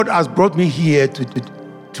has brought me here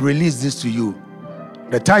to release this to you.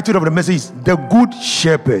 The title of the message is The Good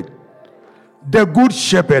Shepherd. The Good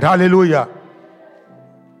Shepherd. Hallelujah.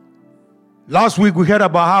 Last week we heard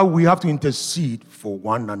about how we have to intercede for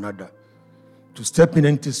one another, to step in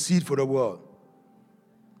and intercede for the world.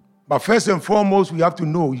 But first and foremost, we have to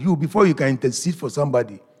know you, before you can intercede for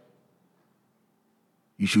somebody,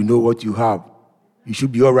 you should know what you have. You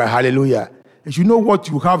should be all right. Hallelujah. You should know what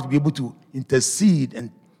you have to be able to intercede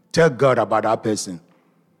and tell God about that person.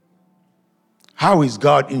 How is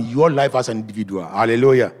God in your life as an individual?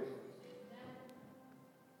 Hallelujah.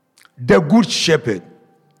 The Good Shepherd.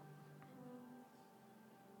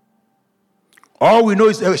 All we know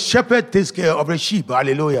is a shepherd takes care of the sheep.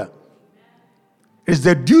 Hallelujah. It's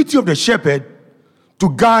the duty of the shepherd to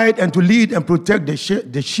guide and to lead and protect the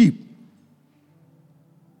sheep.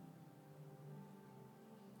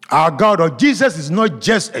 Our God, or Jesus, is not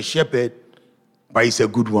just a shepherd, but he's a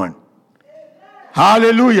good one.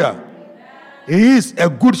 Hallelujah. He is a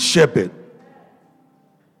good shepherd.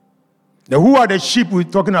 Now, who are the sheep we're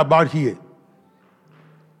talking about here?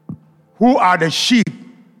 Who are the sheep?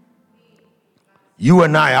 You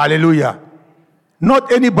and I. Hallelujah.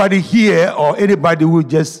 Not anybody here or anybody who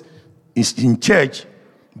just is in church,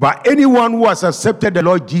 but anyone who has accepted the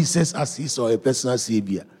Lord Jesus as his or a personal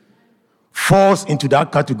savior falls into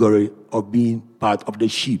that category of being part of the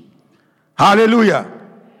sheep. Hallelujah.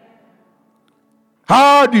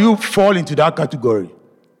 How do you fall into that category?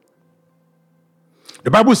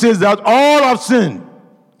 The Bible says that all have sinned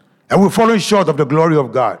and we've fallen short of the glory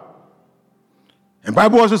of God. And the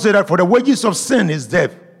Bible also says that for the wages of sin is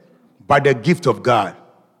death, but the gift of God,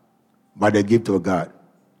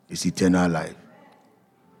 is eternal life.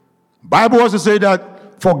 The Bible also says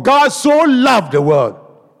that for God so loved the world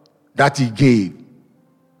that he gave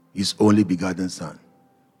his only begotten Son,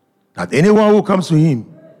 that anyone who comes to him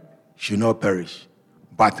should not perish,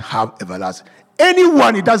 but have everlasting.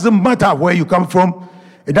 Anyone, it doesn't matter where you come from,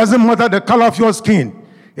 it doesn't matter the color of your skin,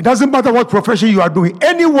 it doesn't matter what profession you are doing.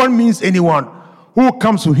 Anyone means anyone who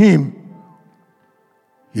comes to him,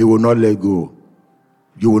 he will not let go.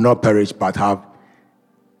 You will not perish, but have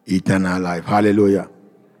eternal life. Hallelujah.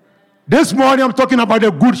 This morning I'm talking about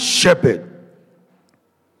the Good Shepherd.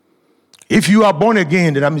 If you are born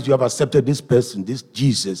again, then that means you have accepted this person, this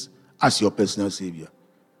Jesus, as your personal savior.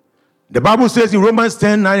 The Bible says in Romans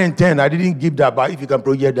 10, 9 and 10, I didn't give that, but if you can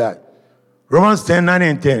project that. Romans 10, 9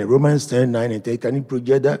 and 10. Romans 10, 9 and 10. Can you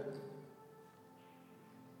project that?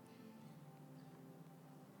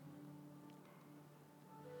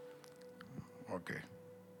 Okay.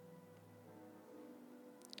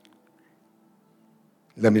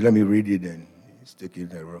 Let me read it then. It's taking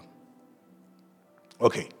the wrong.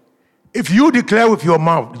 Okay. If you declare with your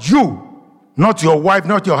mouth, you, not your wife,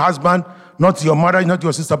 not your husband, not your mother, not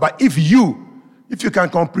your sister, but if you can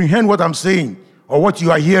comprehend what I'm saying or what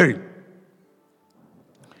you are hearing,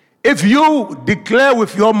 if you declare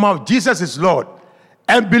with your mouth Jesus is Lord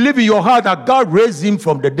and believe in your heart that God raised him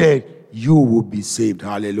from the dead, you will be saved.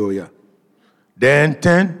 Hallelujah. Then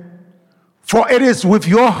 10, for it is with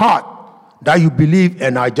your heart that you believe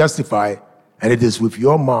and are justified, and it is with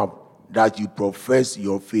your mouth that you profess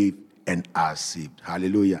your faith and are saved.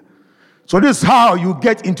 Hallelujah. So this is how you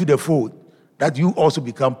get into the fold, that you also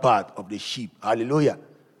become part of the sheep. Hallelujah.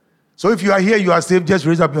 So if you are here, you are saved, just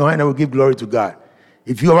raise up your hand and we'll give glory to God.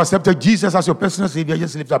 If you have accepted Jesus as your personal savior,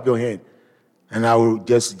 just lift up your hand and I will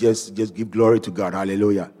just give glory to God.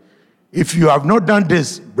 Hallelujah. If you have not done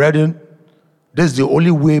this, brethren, this is the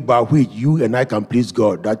only way by which you and I can please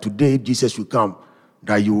God, that today if Jesus should come,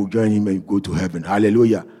 that you will join him and go to heaven.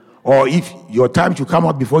 Hallelujah. Or if your time should come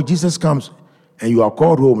up before Jesus comes and you are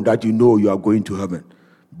called home, that you know you are going to heaven.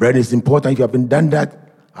 Brethren, it's important. If you haven't done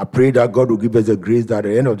that, I pray that God will give us the grace that at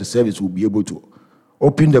the end of the service we'll be able to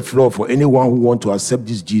open the floor for anyone who wants to accept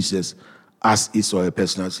this Jesus as his or a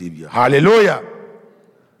personal savior. Hallelujah.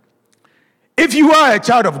 If you are a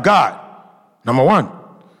child of God, number one,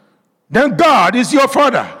 then God is your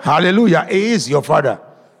father. Hallelujah. He is your father.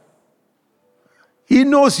 He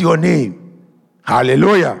knows your name.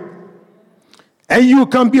 Hallelujah. And you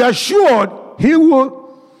can be assured he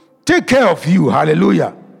will take care of you.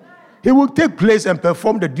 Hallelujah. He will take place and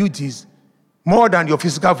perform the duties more than your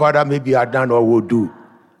physical father maybe had done or will do.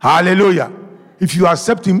 Hallelujah. If you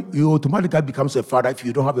accept him, he automatically becomes a father. If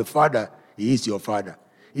you don't have a father, he is your father.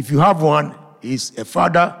 If you have one, he is a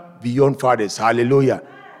father beyond fathers. Hallelujah.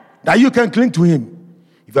 That you can cling to him.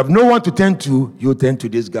 If you have no one to turn to, you turn to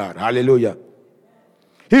this God. Hallelujah.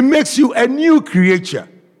 He makes you a new creature.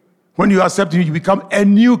 When you accept him, you become a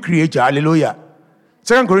new creature. Hallelujah.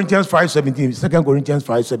 2 Corinthians 5:17. 2 Corinthians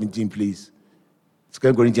 5:17, please.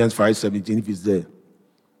 2 Corinthians 5:17, if it's there.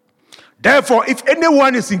 Therefore, if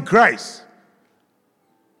anyone is in Christ,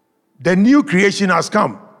 the new creation has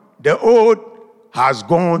come. The old has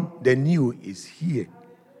gone, the new is here.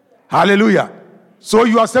 Hallelujah. So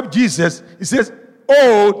you accept Jesus. He says,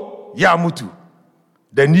 old yamutu,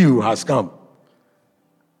 the new has come.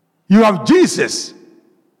 You have Jesus.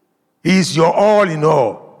 He is your all in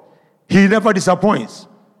all. He never disappoints.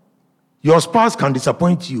 Your spouse can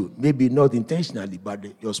disappoint you, maybe not intentionally, but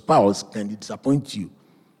your spouse can disappoint you.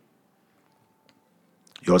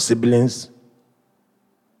 Your siblings,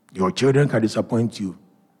 your children can disappoint you,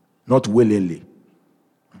 not willingly.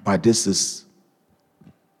 But this is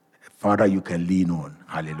a Father you can lean on.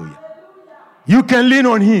 Hallelujah. You can lean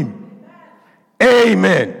on him.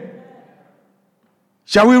 Amen.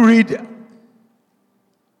 Shall we read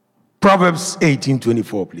Proverbs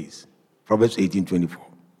 18:24, please? Proverbs 18:24.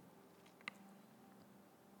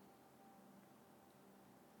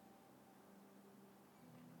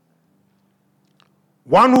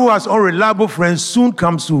 One who has unreliable friends soon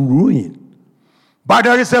comes to ruin. But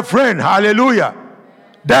there is a friend, hallelujah.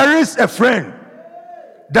 There is a friend.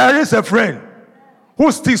 There is a friend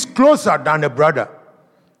who sticks closer than a brother.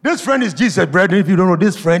 This friend is Jesus, brethren. If you don't know,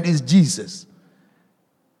 this friend is Jesus.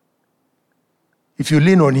 If you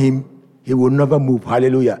lean on him, he will never move.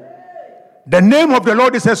 Hallelujah. The name of the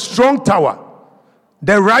Lord is a strong tower.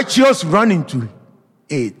 The righteous run into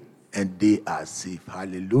it and they are safe.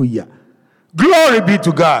 Hallelujah. Glory be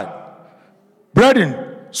to God.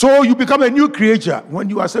 Brethren, so you become a new creature when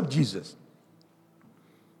you accept Jesus.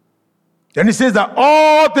 Then he says that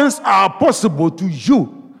all things are possible to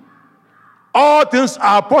you. All things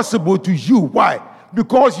are possible to you. Why?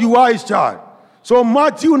 Because you are his child. So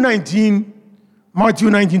Matthew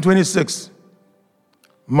 19:26.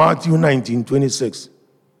 Matthew 19:26.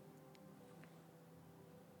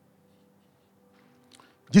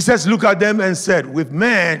 Jesus looked at them and said, with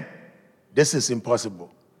man, this is impossible.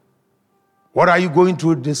 What are you going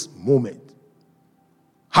through this moment?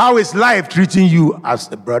 How is life treating you as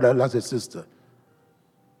a brother, as a sister?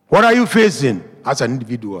 What are you facing as an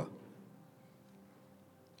individual?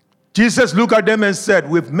 Jesus looked at them and said,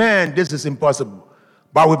 with man, this is impossible.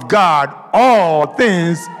 But with God, all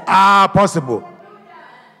things are possible.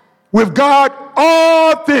 With God,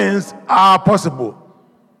 all things are possible.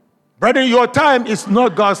 Brethren, your time is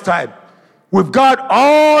not God's time. With God,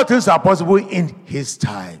 all things are possible in his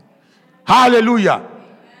time. Hallelujah.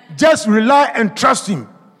 Just rely and trust him.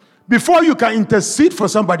 Before you can intercede for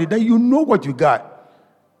somebody, then you know what you got.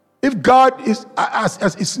 If God is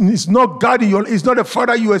not God in your life, is not a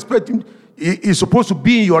father you expect him, is supposed to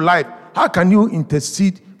be in your life, how can you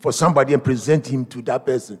intercede for somebody and present him to that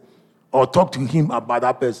person or talk to him about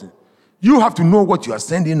that person? You have to know what you are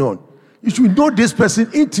sending on. You should know this person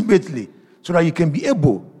intimately so that you can be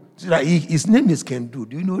able, so that his name is Kendu.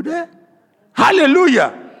 Do you know that?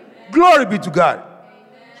 Hallelujah. Amen. Glory be to God.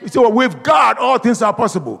 He said, well, with God, all things are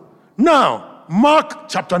possible. Now, Mark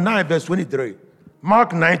chapter 9, verse 23.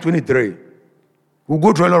 Mark 9:23. We'll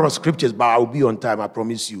go through a lot of scriptures, but I'll be on time, I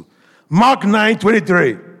promise you. Mark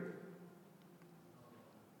 9:23.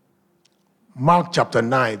 Mark chapter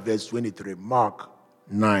 9, verse 23. Mark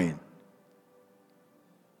 9.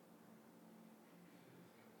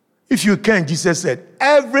 If you can, Jesus said,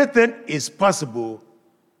 everything is possible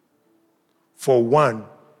for one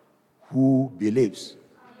who believes.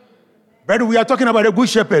 Brother, we are talking about a good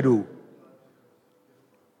shepherd.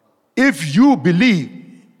 If you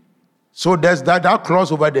believe, so there's that clause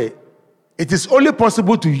over there. It is only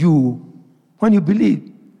possible to you when you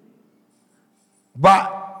believe.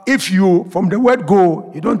 But if you, from the word go,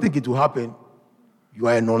 you don't think it will happen, you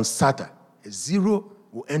are a non-starter. A zero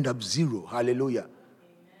will end up zero. Hallelujah.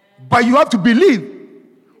 But you have to believe.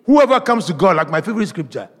 Whoever comes to God, like my favorite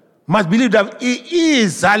scripture, must believe that he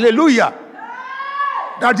is, hallelujah,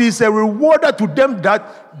 that he is a rewarder to them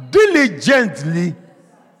that diligently,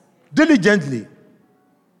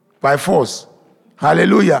 by force,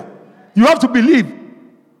 hallelujah. You have to believe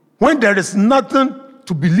when there is nothing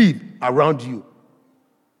to believe around you.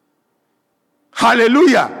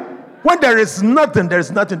 Hallelujah. When there is nothing,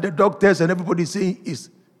 the doctors and everybody saying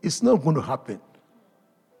it's not going to happen.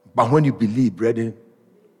 But when you believe, brethren,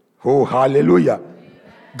 oh, hallelujah.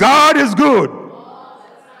 God is good.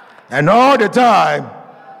 And all the time.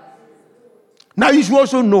 Now you should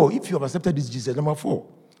also know, if you have accepted this Jesus, number 4,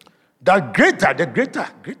 that the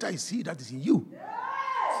greater is he that is in you.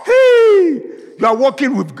 Hey, you are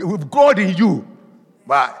walking with God in you.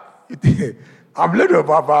 But I'm little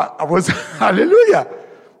about, I was, hallelujah.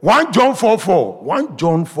 1 John 4:4. 1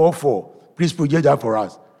 John 4:4. Please project that for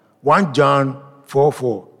us. 1 John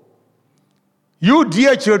 4:4. You,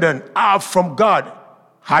 dear children, are from God.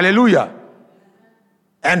 Hallelujah.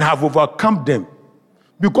 And have overcome them.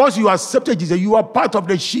 Because you accepted Jesus, you are part of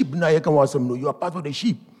the sheep. Now you are part of the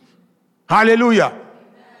sheep. Hallelujah.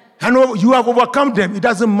 And you have overcome them. It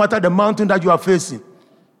doesn't matter the mountain that you are facing.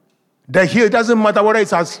 The hill, it doesn't matter whether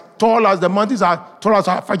it's as tall as the mountains are tall as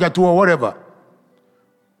Fajatu or whatever.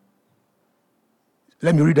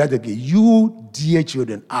 Let me read that again. You, dear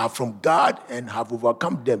children, are from God and have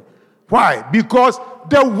overcome them. Why? Because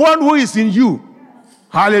the one who is in you.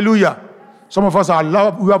 Hallelujah. Some of us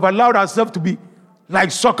we have allowed ourselves to be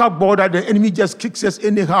like soccer ball that the enemy just kicks us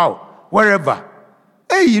anyhow, wherever.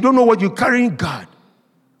 Hey, you don't know what you're carrying, God.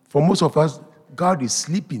 For most of us, God is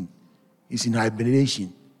sleeping. He's in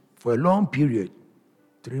hibernation for a long period.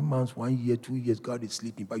 3 months, 1 year, 2 years, God is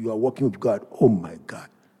sleeping, but you are walking with God. Oh my God.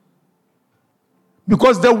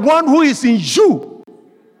 Because the one who is in you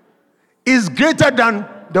is greater than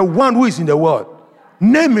the one who is in the world.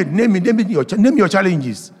 Name your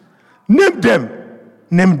challenges. Name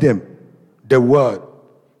them. The word.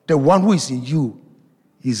 The one who is in you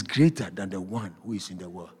is greater than the one who is in the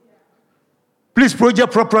world. Please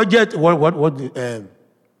project.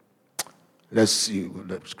 Let's see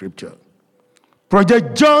the scripture.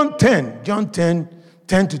 Project John 10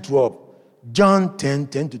 to 12. John 10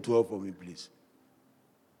 to 12 for me, please.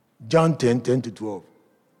 John 10 to 12.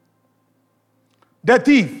 The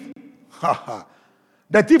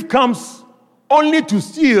thief comes only to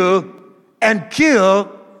steal and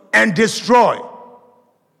kill and destroy.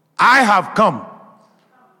 I have come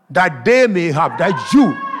that they may have, that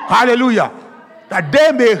you, hallelujah, that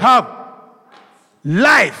they may have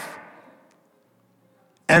life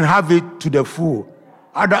and have it to the full.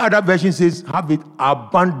 Other version says have it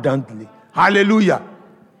abundantly. Hallelujah.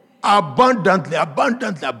 Abundantly.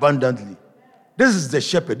 This is the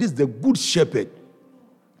shepherd. This is the good shepherd.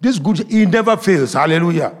 He never fails.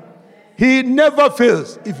 Hallelujah. He never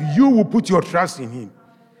fails. If you will put your trust in him,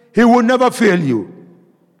 he will never fail you.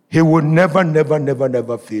 He will never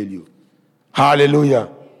fail you. Hallelujah.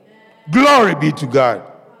 Glory be to God.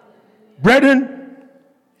 Brethren,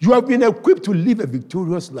 you have been equipped to live a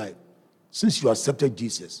victorious life since you accepted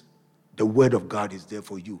Jesus. The word of God is there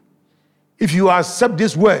for you. If you accept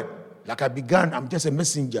this word, like I began, I'm just a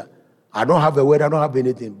messenger. I don't have a word, I don't have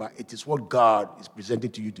anything, but it is what God is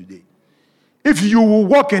presenting to you today. If you will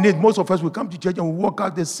walk in it, most of us will come to church and will walk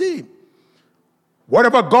out the same.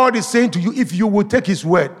 Whatever God is saying to you, if you will take his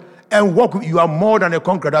word and walk with you, are more than a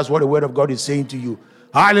conqueror. That's what the word of God is saying to you.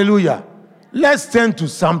 Hallelujah. Let's turn to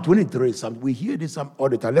Psalm 23. We hear this all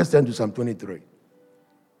the time. Let's turn to Psalm 23.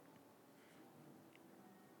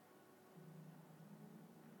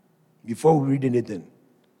 Before we read anything.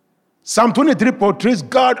 Psalm 23 portrays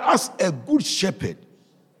God as a good shepherd.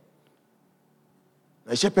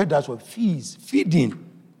 A shepherd that's what feeds, feeding,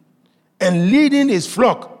 and leading his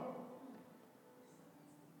flock.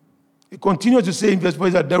 He continues to say in verse 4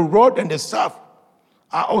 that the rod and the staff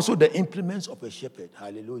are also the implements of a shepherd.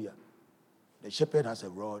 Hallelujah. The shepherd has a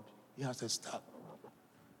rod, he has a staff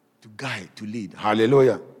to guide, to lead.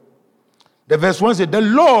 Hallelujah. The verse 1 says, the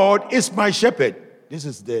Lord is my shepherd. This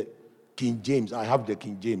is the King James. I have the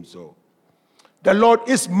King James. So, the Lord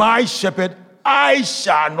is my shepherd. I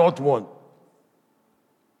shall not want.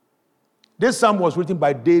 This psalm was written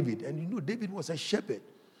by David. And you know, David was a shepherd.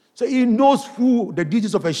 So he knows the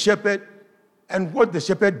duties of a shepherd and what the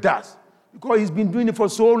shepherd does. Because he's been doing it for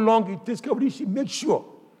so long, he takes care of it. He makes sure.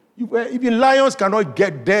 Even lions cannot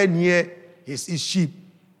get there near his sheep.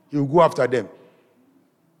 He will go after them.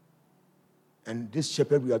 And this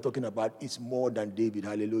shepherd we are talking about is more than David.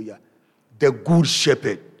 Hallelujah. The good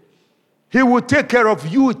shepherd. He will take care of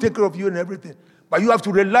you, and everything. But you have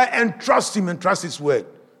to rely and trust him and trust his word.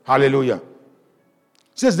 Hallelujah.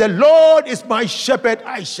 It says, the Lord is my shepherd,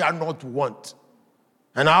 I shall not want.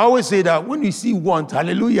 And I always say that when you see want,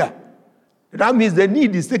 hallelujah, that means the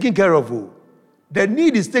need is taken care of. The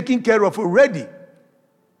need is taken care of already.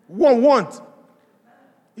 Want.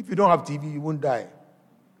 If you don't have TV, you won't die.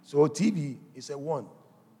 So TV is a want.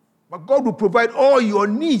 But God will provide all your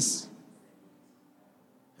needs.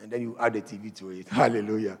 And then you add the TV to it.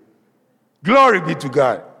 Hallelujah. Glory be to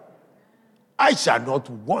God. I shall not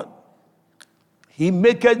want. He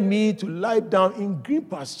maketh me to lie down in green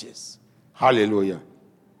pastures. Hallelujah.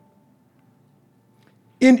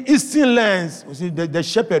 In eastern lands, you see, the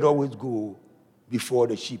shepherd always go before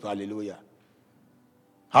the sheep. Hallelujah.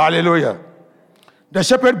 Hallelujah. The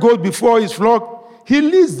shepherd goes before his flock. He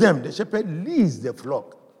leads them. The shepherd leads the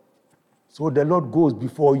flock. So the Lord goes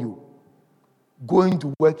before you. Going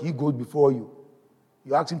to work, he goes before you.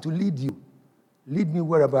 You ask him to lead you. Lead me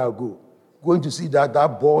wherever I go. Going to see that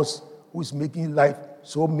boss who is making life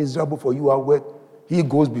so miserable for you at work, he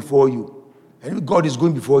goes before you. And if God is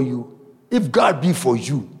going before you, if God be for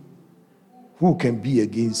you, who can be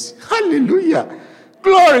against? Hallelujah.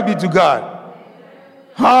 Glory be to God.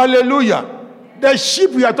 Hallelujah. The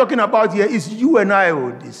sheep we are talking about here is you and I,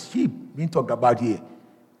 the sheep being talked about here.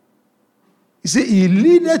 You see, he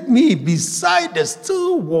leadeth me beside the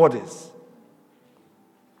still waters.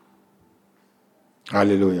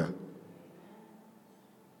 Hallelujah.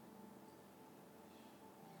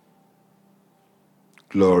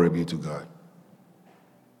 Glory be to God.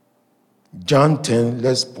 John 10,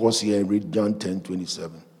 let's pause here and read John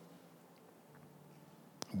 10:27.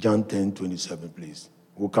 John 10:27, please.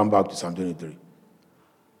 We'll come back to Psalm 23.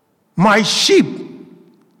 My sheep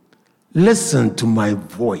listen to my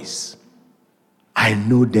voice. I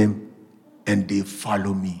know them and they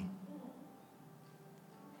follow me.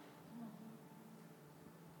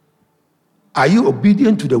 Are you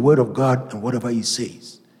obedient to the word of God and whatever he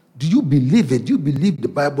says? Do you believe it? Do you believe the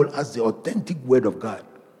Bible as the authentic word of God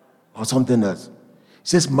or something else? It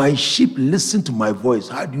says, my sheep listen to my voice.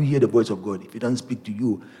 How do you hear the voice of God? If it doesn't speak to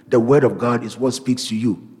you, the word of God is what speaks to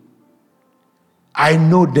you. I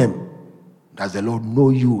know them. Does the Lord know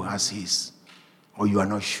you as his? Or you are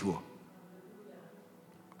not sure?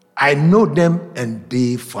 I know them and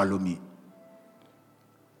they follow me.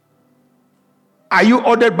 Are you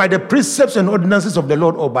ordered by the precepts and ordinances of the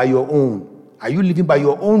Lord or by your own? Are you living by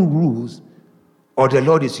your own rules or the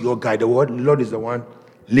Lord is your guide? The Lord is the one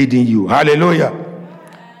leading you. Hallelujah.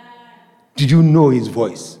 Did you know his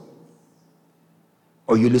voice?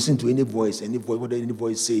 Or you listen to any voice, whatever any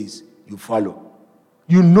voice says, you follow.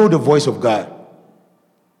 You know the voice of God.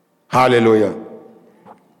 Hallelujah.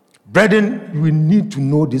 Brethren, we need to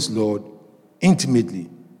know this Lord intimately.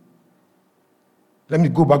 Let me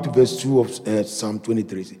go back to verse 2 of Psalm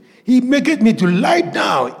 23. He maketh me to lie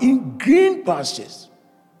down in green pastures.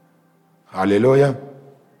 Hallelujah.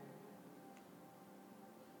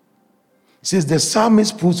 It says the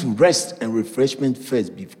psalmist puts rest and refreshment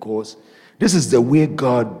first because this is the way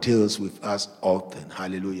God deals with us often.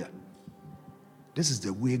 Hallelujah. This is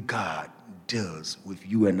the way God deals with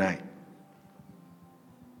you and I.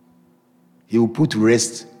 He will put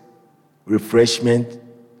rest, refreshment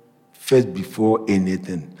first before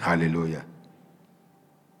anything. Hallelujah.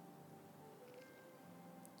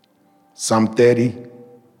 Psalm 30,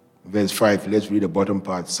 verse 5. Let's read the bottom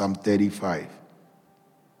part. Psalm 35.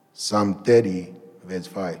 Psalm 30, verse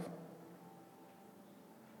 5.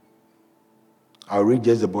 I'll read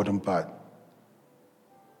just the bottom part.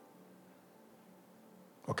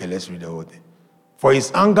 Okay, let's read the whole thing. For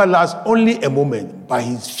his anger lasts only a moment, by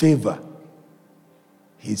his favor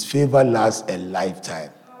lasts a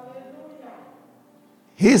lifetime.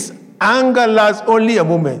 His anger lasts only a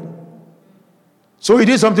moment. So he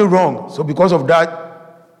did something wrong. So because of that,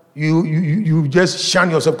 you just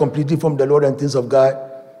shun yourself completely from the Lord and things of God.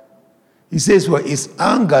 He says, well, his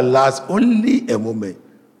anger lasts only a moment.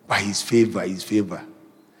 By his favor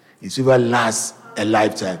lasts a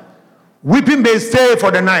lifetime. Weeping may stay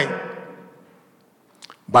for the night,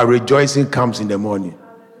 but rejoicing comes in the morning.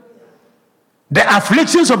 The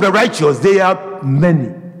afflictions of the righteous, they are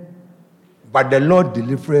many. But the Lord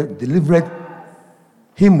delivered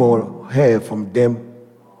him or her from them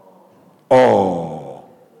all.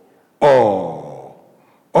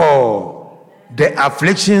 The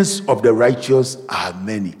afflictions of the righteous are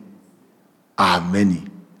many.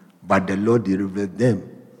 But the Lord delivered them,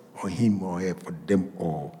 or him or her, for them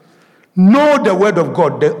all. Know the word of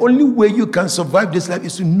God. The only way you can survive this life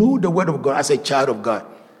is to know the word of God as a child of God.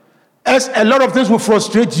 As a lot of things will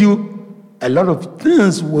frustrate you, a lot of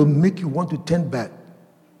things will make you want to turn back.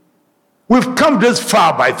 We've come this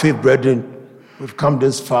far by faith, brethren. We've come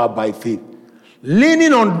this far by faith.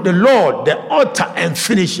 Leaning on the Lord, the author and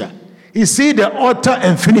finisher. Is he the author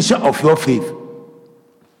and finisher of your faith?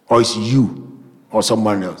 Or is you or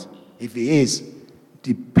someone else? If he is,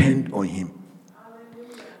 depend on him.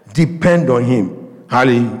 Depend on him.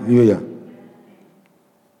 Hallelujah.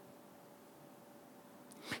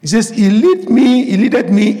 He says, he leadeth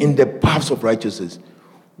me in the paths of righteousness.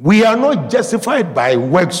 We are not justified by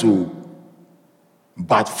works,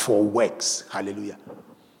 but for works. Hallelujah.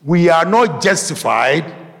 We are not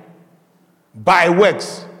justified by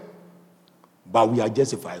works, but we are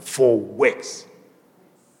justified for works.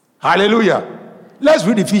 Hallelujah. Let's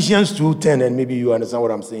read Ephesians 2:10 and maybe you understand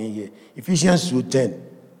what I'm saying here. Ephesians 2:10.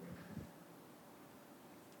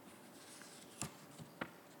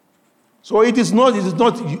 So it is not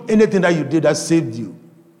anything that you did that saved you.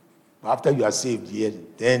 After you are saved, yes,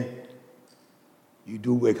 then you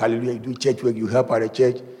do work. Hallelujah. You do church work. You help at the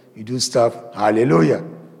church. You do stuff. Hallelujah.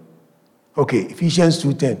 Okay, Ephesians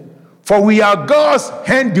 2:10. For we are God's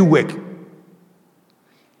handiwork,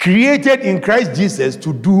 created in Christ Jesus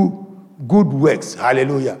to do good works.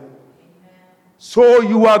 Hallelujah. So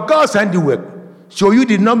you are God's handiwork. So you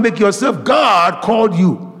did not make yourself. God called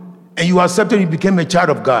you and you accepted, you became a child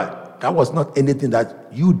of God. That was not anything that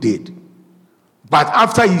you did. But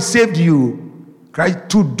after he saved you, Christ,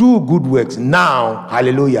 to do good works. Now,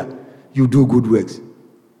 hallelujah, you do good works.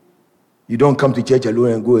 You don't come to church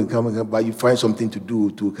alone and go and come, but you find something to do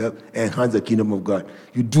to help enhance the kingdom of God.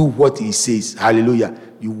 You do what he says, hallelujah.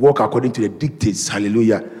 You walk according to the dictates,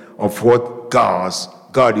 hallelujah, of what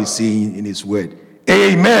God is saying in his word.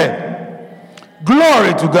 Amen.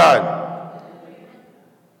 Glory to God.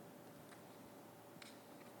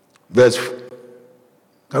 Verse,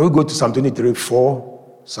 can we go to Psalm 23:4?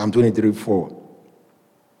 Psalm 23:4.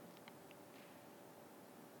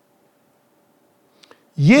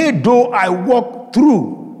 Yea, though I walk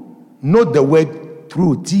through, note the word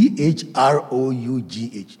through,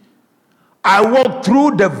 T-H-R-O-U-G-H. I walk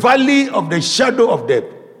through the valley of the shadow of death.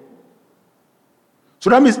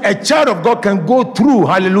 So that means a child of God can go through,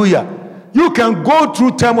 hallelujah. You can go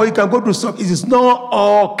through turmoil, you can go through stuff. It is not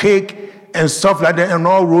all cake and stuff like that and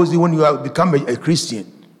all rosy when you have become a Christian.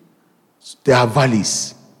 There are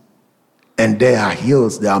valleys and there are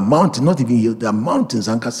hills, there are mountains, not even hills, there are mountains,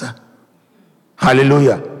 Ankasa.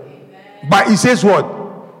 Hallelujah. Amen. But he says what?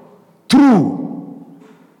 Through.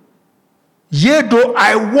 Yea, though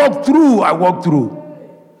I walk through.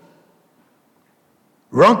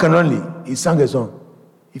 Ron Canonly, he sang a song.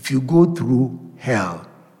 If you go through hell,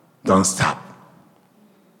 don't stop.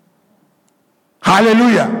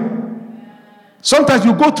 Hallelujah. Sometimes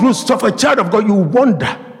you go through stuff, a child of God, you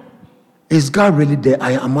wonder, is God really there?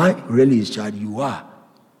 Am I really his child? You are.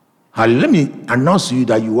 Let me announce to you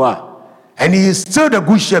that you are. And he is still the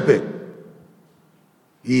good shepherd.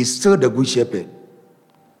 He is still the good shepherd.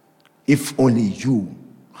 If only you,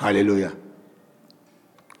 hallelujah,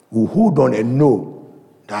 will hold on and know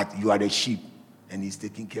that you are the sheep and he's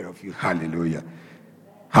taking care of you. Hallelujah.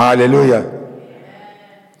 Hallelujah.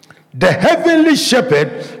 The heavenly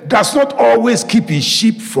shepherd does not always keep his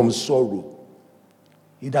sheep from sorrow.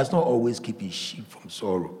 He does not always keep his sheep from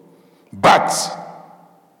sorrow, but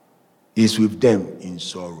is with them in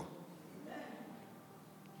sorrow.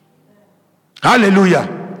 Hallelujah.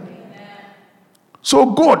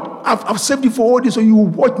 So God, I've saved you for all this. So you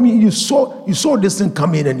watch me, you saw this thing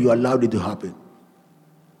come in and you allowed it to happen.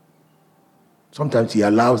 Sometimes he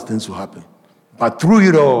allows things to happen. But through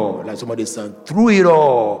it all, like somebody said, through it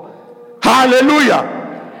all, hallelujah.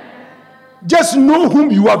 Just know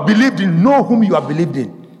whom you have believed in. Know whom you have believed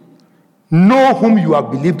in. Know whom you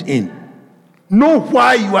have believed in. Know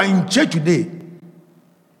why you are in church today.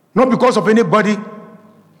 Not because of anybody,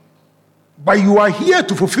 but you are here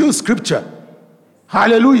to fulfill scripture.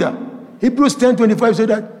 Hallelujah. Hebrews 10:25 said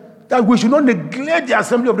that we should not neglect the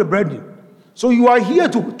assembly of the brethren. So you are here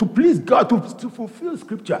to please God, to fulfill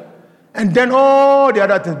scripture. And then all the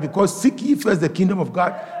other things, because seek ye first the kingdom of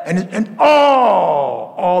God, and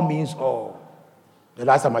all means all. The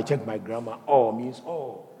last time I checked my grammar, all means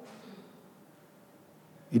all.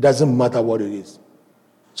 It doesn't matter what it is.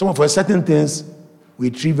 Some of us, certain things, we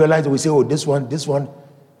trivialize, we say, oh, this one,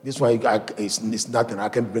 it's nothing, I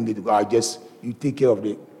can bring it to God, you take care of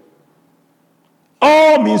it.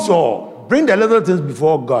 All means all. Bring the little things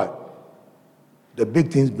before God. The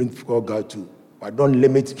big things bring before God too. But don't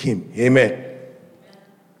limit him. Amen.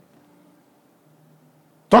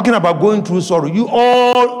 Talking about going through sorrow. You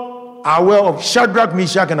all are aware of Shadrach,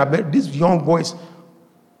 Meshach, and Abednego. These young boys,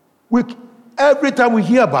 every time we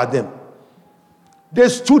hear about them, they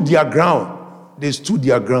stood their ground.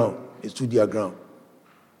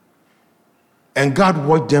 And God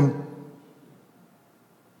watched them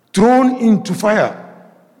thrown into fire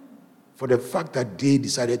for the fact that they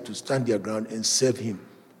decided to stand their ground and serve him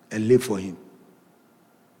and live for him.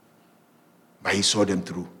 But he saw them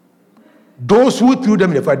through. Those who threw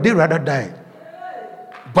them in the fire, they rather died.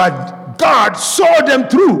 But God saw them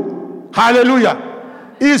through.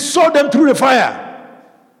 Hallelujah. He saw them through the fire.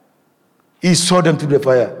 This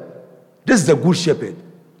is the good shepherd.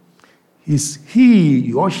 Is he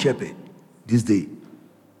your shepherd this day?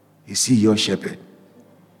 Is he your shepherd?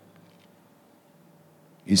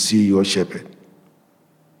 Is he your shepherd?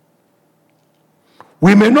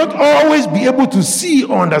 We may not always be able to see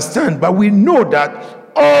or understand, but we know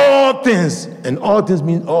that all things, and all things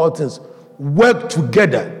mean all things, work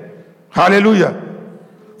together. Hallelujah.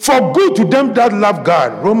 For good to them that love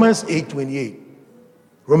God. Romans 8:28.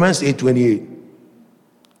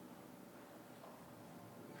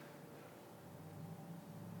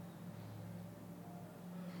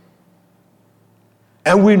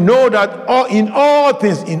 And we know that in all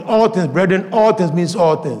things, brethren, all things means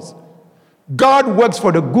all things. God works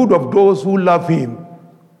for the good of those who love him,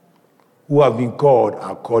 who have been called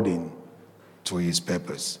according to his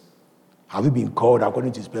purpose. Have you been called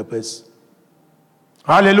according to his purpose?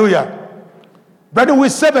 Hallelujah. Brethren, we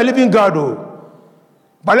serve a living God, though.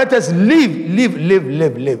 But let us live.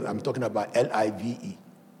 I'm talking about live.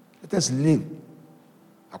 Let us live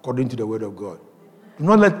according to the word of God. Do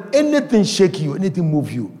not let anything shake you, anything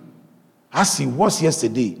move you. As he was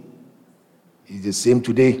yesterday, he's the same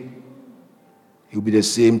today. He'll be the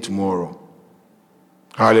same tomorrow.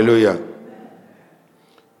 Hallelujah.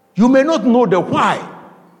 You may not know the why.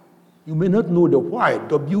 You may not know the why.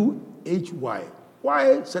 W-H-Y.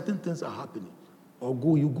 Why certain things are happening.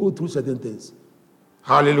 Or you go through certain things.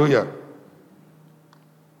 Hallelujah.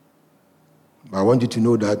 But I want you to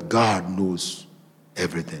know that God knows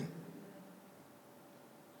everything.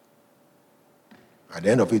 At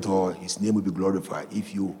the end of it all, his name will be glorified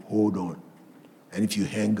if you hold on. And if you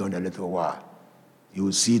hang on a little while, you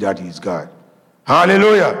will see that he's God.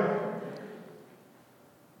 Hallelujah.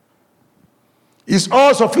 He's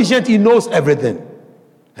all sufficient. He knows everything.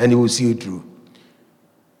 And he will see you through.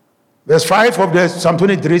 Verse 5 of the Psalm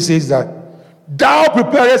 23 says that, thou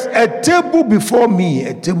preparest a table before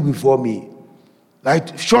me,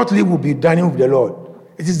 Like shortly we'll be dining with the Lord.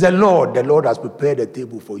 It is the Lord. The Lord has prepared a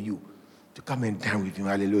table for you to come and dine with him.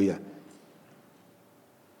 Hallelujah.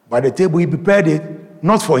 By the table, he prepared it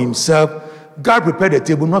not for himself. God prepared the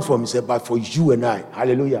table not for himself, but for you and I.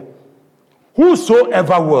 Hallelujah.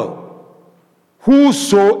 Whosoever will.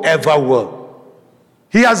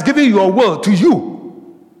 He has given your will to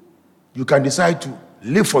you. You can decide to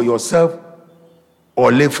live for yourself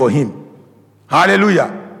or live for him.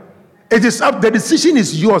 Hallelujah. It is up. The decision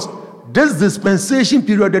is yours. This dispensation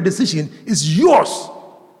period, the decision is yours.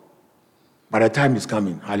 By the time is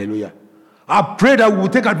coming. Hallelujah. I pray that we will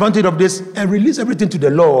take advantage of this and release everything to the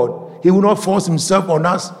Lord. He will not force himself on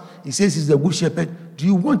us. He says he's the good shepherd. Do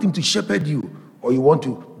you want him to shepherd you? Or you want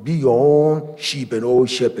to be your own sheep and own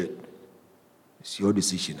shepherd? It's your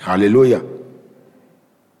decision. Hallelujah.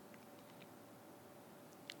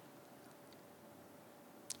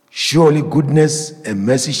 Surely goodness and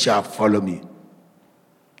mercy shall follow me.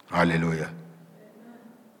 Hallelujah.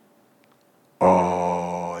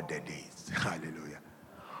 All the days. Hallelujah.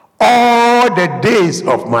 All the days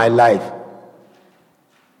of my life.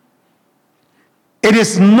 It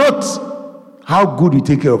is not how good you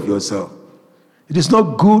take care of yourself. It is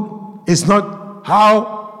not good. It's not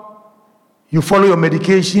how you follow your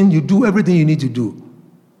medication. You do everything you need to do.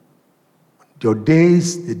 Your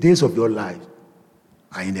days, the days of your life,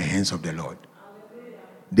 are in the hands of the Lord.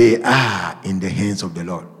 They are in the hands of the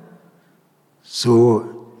Lord.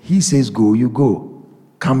 So he says, go, you go.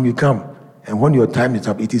 Come, you come. And when your time is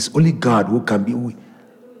up, it is only God who can be,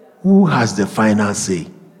 who has the final say.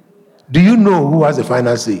 Do you know who has the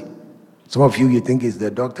final say? Some of you think it's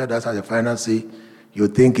the doctor that has the final say. You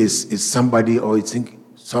think it's somebody, or you think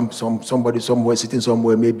somebody somewhere, sitting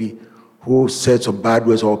somewhere maybe, who said some bad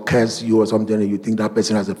words or cursed you or something, and you think that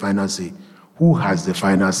person has the final say. Who has the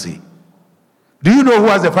final say? Do you know who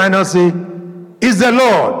has the final say? It's the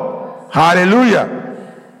Lord.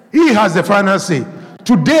 Hallelujah. He has the final say.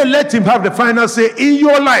 Today, let him have the final say in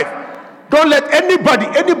your life. Don't let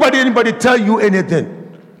anybody tell you anything.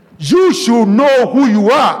 You should know who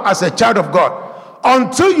you are as a child of God.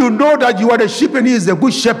 Until you know that you are the sheep and he is the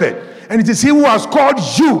good shepherd, and it is he who has called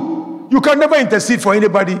you, you can never intercede for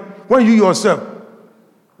anybody when you yourself.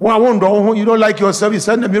 You don't like yourself, you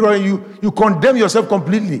stand in the mirror and you condemn yourself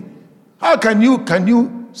completely. How can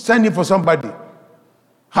you stand in for somebody?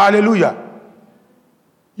 Hallelujah.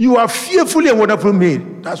 You are fearfully and wonderfully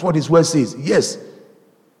made. That's what his word says. Yes.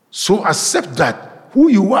 So accept that. Who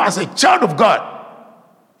you are as a child of God.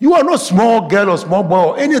 You are not small girl or small boy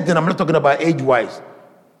or anything. I'm not talking about age-wise.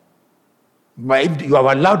 But if you have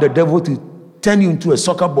allowed the devil to turn you into a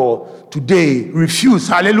soccer ball today, refuse.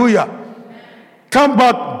 Hallelujah. Come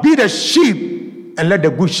back, be the sheep, and let the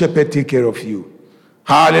good shepherd take care of you.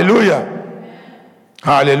 Hallelujah.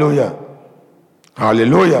 Hallelujah.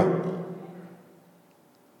 Hallelujah.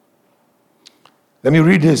 Let me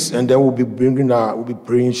read this, and then we'll be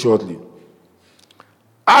praying shortly.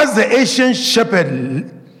 As the ancient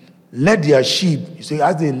shepherd led their sheep, you see,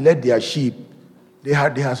 as they led their sheep, they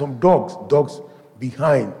had some dogs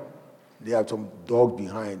behind. They have some dogs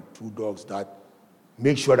behind, 2 dogs that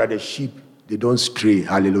make sure that the sheep, they don't stray.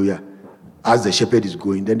 Hallelujah. As the shepherd is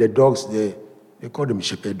going, then the dogs, they call them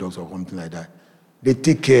shepherd dogs or something like that. They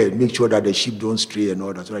take care, make sure that the sheep don't stray and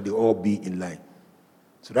all that, so that they all be in line.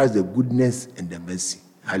 So that's the goodness and the mercy.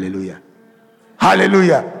 Hallelujah.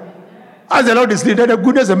 Hallelujah. As the Lord is leading, the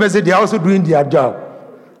goodness and mercy, they are also doing their job.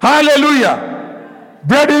 Hallelujah.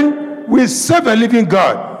 Brethren, we serve a living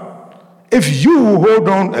God. If you will hold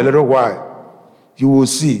on a little while, you will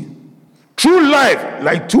see. Through life,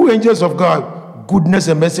 like two angels of God, goodness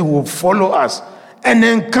and mercy will follow us and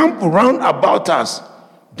encamp round about us.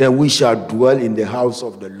 Then we shall dwell in the house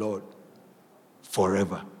of the Lord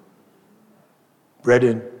forever.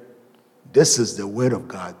 Brethren, this is the word of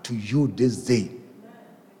God to you this day.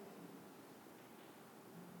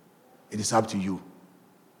 It is up to you.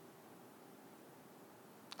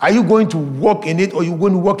 Are you going to walk in it, or are you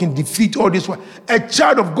going to walk in defeat all this while? A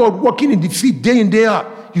child of God walking in defeat day in, day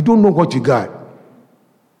out, you don't know what you got.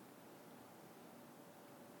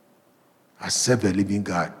 I serve a living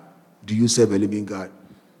God. Do you serve a living God?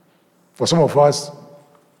 For some of us,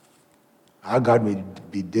 our God may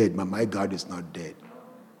be dead, but my God is not dead.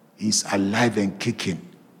 He's alive and kicking.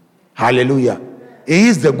 Hallelujah. He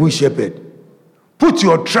is the good shepherd. Put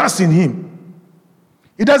your trust in him.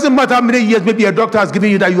 It doesn't matter how many years maybe a doctor has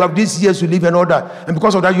given you that you have these years to live and all that, and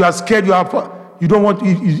because of that you are scared, you don't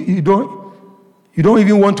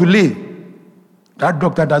even want to live. That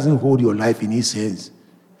doctor doesn't hold your life in his hands.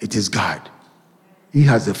 It is God. He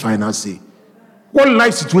has the final say. What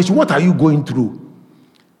life situation, what are you going through?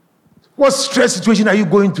 What stress situation are you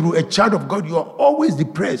going through? A child of God, you are always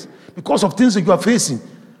depressed because of things that you are facing.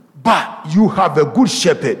 But you have a good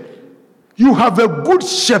shepherd. You have a good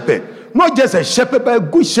shepherd. Not just a shepherd, but a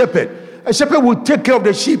good shepherd. A shepherd will take care of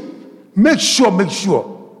the sheep. Make sure.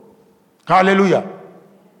 Hallelujah.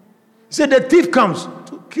 He said the thief comes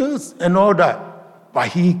to kill and all that. But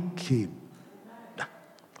he came.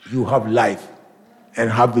 You have life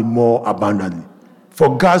and have it more abundantly.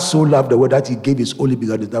 For God so loved the world that he gave his only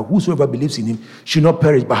begotten, that whosoever believes in him should not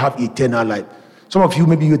perish but have eternal life. Some of you,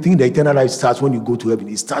 maybe you think the eternal life starts when you go to heaven.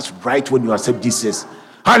 It starts right when you accept Jesus.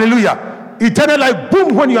 Hallelujah. Eternal life,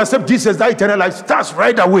 boom, when you accept Jesus, that eternal life starts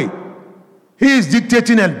right away. He is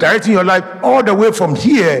dictating and directing your life all the way from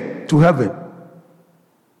here to heaven.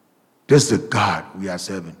 This is the God we are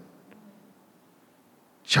serving.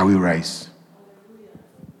 Shall we rise?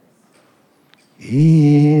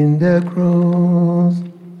 In the cross,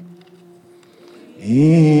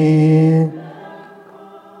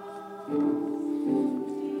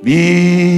 be